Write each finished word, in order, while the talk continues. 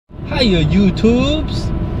Hiya, YouTubes.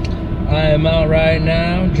 I am out right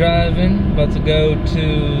now driving, about to go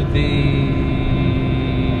to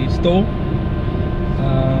the store.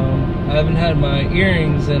 I haven't had my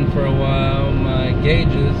earrings in for a while, my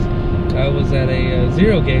gauges. I was at a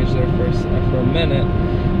zero gauge there for a minute,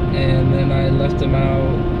 and then I left them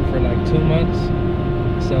out for like 2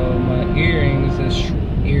 months. So my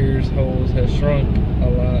ears holes have shrunk a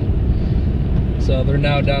lot. So they're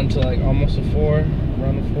now down to like almost a 4,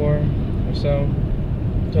 around a 4 or so.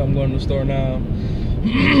 So I'm going to the store now.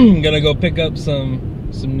 I'm gonna go pick up some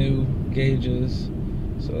new gauges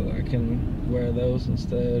so I can wear those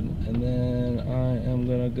instead. And then I am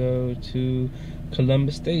gonna go to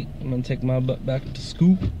Columbus State. I'm gonna take my butt back to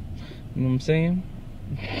school. You know what I'm saying?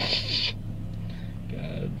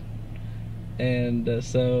 God. And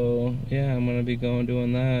so yeah, I'm gonna be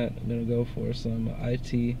doing that. I'm gonna go for some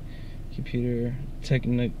IT, computer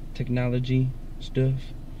technology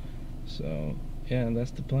stuff. So yeah,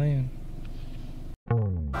 that's the plan.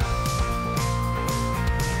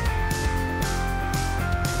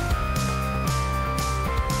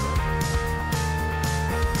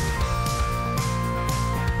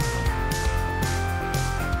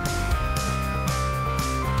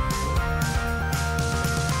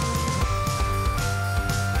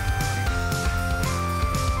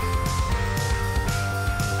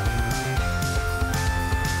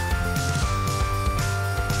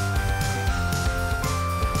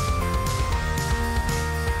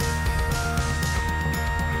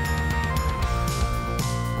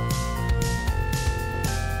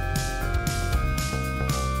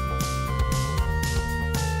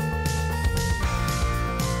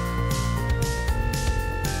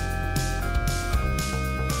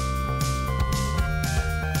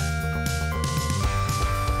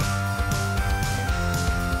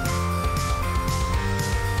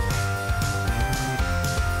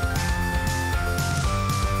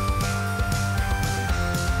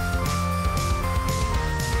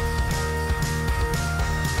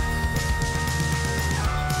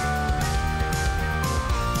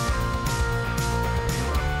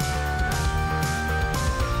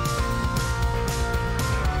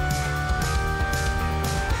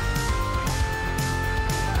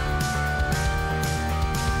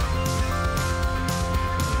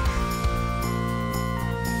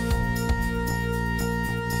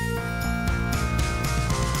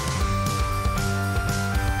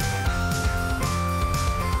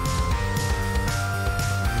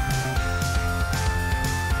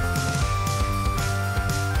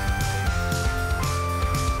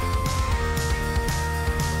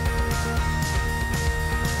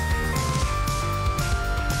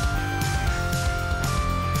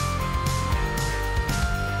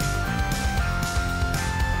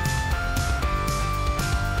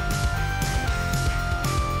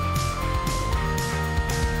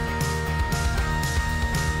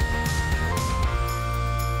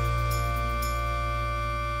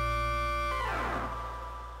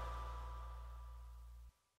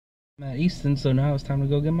 I'm at Eastland, so now it's time to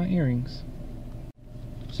go get my earrings.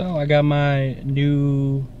 So I got my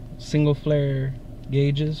new single flare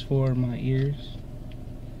gauges for my ears.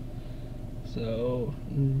 So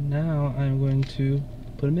now I'm going to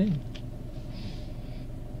put them in.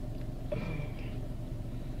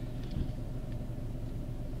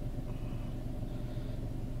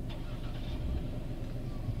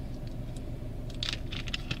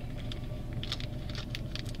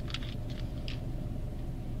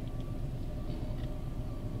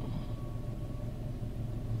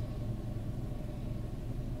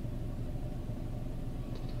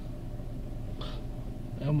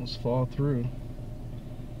 I almost fall through,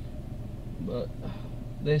 but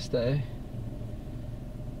they stay.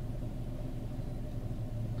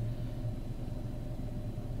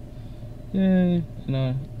 Yeah,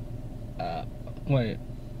 no. Wait,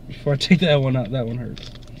 before I take that one out, that one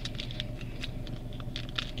hurts.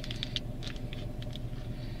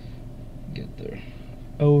 Get the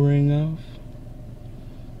O-ring off.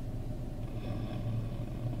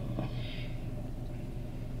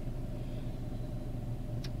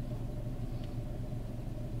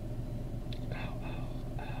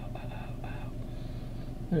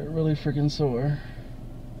 They're really freaking sore.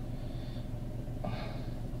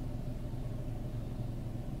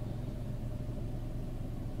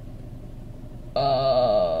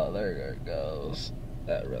 Oh, there it goes.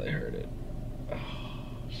 That really hurt it. Oh,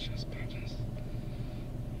 just patches.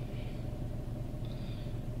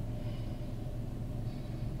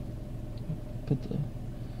 Put the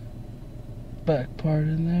back part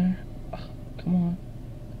in there. Oh, come on.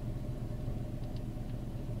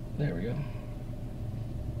 There we go.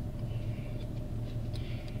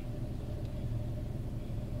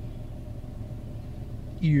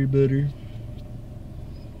 ear butter.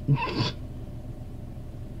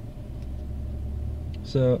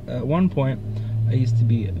 So at one point, I used to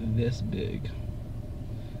be this big.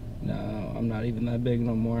 Now I'm not even that big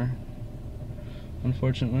no more,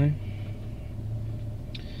 unfortunately.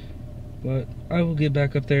 But I will get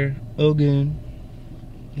back up there again,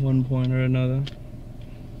 one point or another.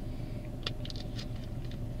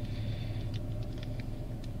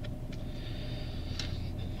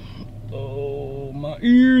 Oh, my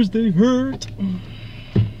ears, they hurt.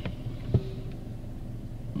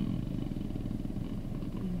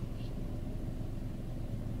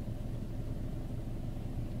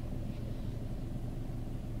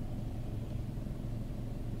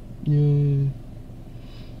 Yay.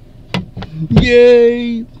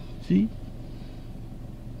 Yay! See?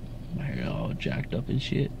 My hair all jacked up and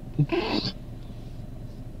shit.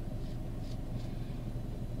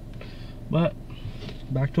 But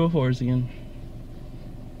back to a forest again.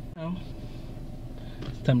 Now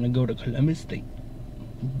it's time to go to Columbus State.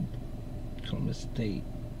 Columbus State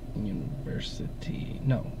University.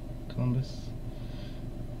 No, Columbus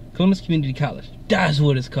Community College. That's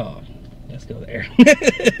what it's called. Let's go there.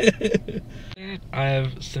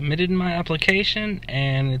 I've submitted my application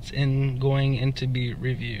and it's going in to be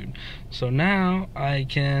reviewed. So now I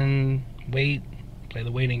can play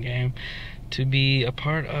the waiting game to be a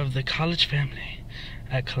part of the college family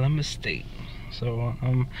at Columbus State. So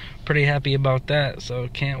I'm pretty happy about that, so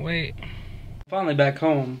can't wait. Finally back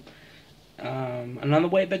home. Another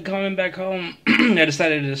way coming back home, I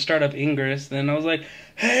decided to start up Ingress. Then I was like,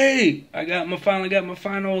 hey, I finally got my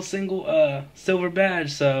final single silver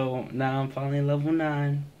badge. So now I'm finally level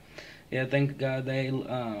 9. Yeah, thank God they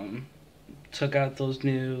took out those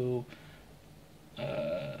new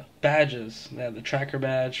badges. They have the tracker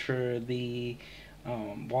badge for the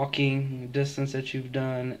walking distance that you've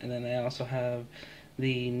done, and then they also have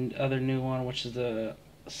the other new one, which is the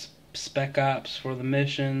Spec Ops for the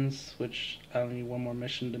missions, which I only need one more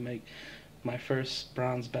mission to make my first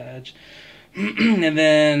bronze badge. And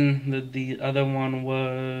then the other one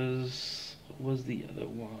was, what was the other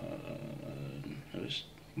one?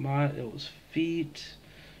 It was feat,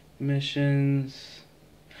 missions,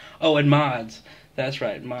 oh, and mods. That's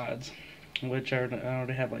right, mods, which I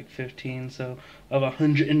already have like 15, so of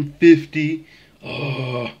 150.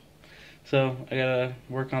 Oh, so I gotta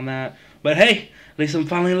work on that. But hey, at least I'm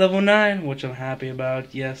finally level 9, which I'm happy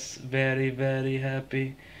about. Yes, very, very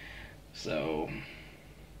happy. So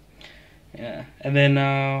yeah, and then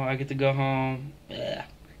I get to go home.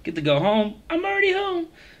 Get to go home. I'm already home.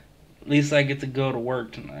 At least I get to go to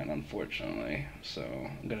work tonight, unfortunately. So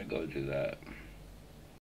I'm gonna go do that.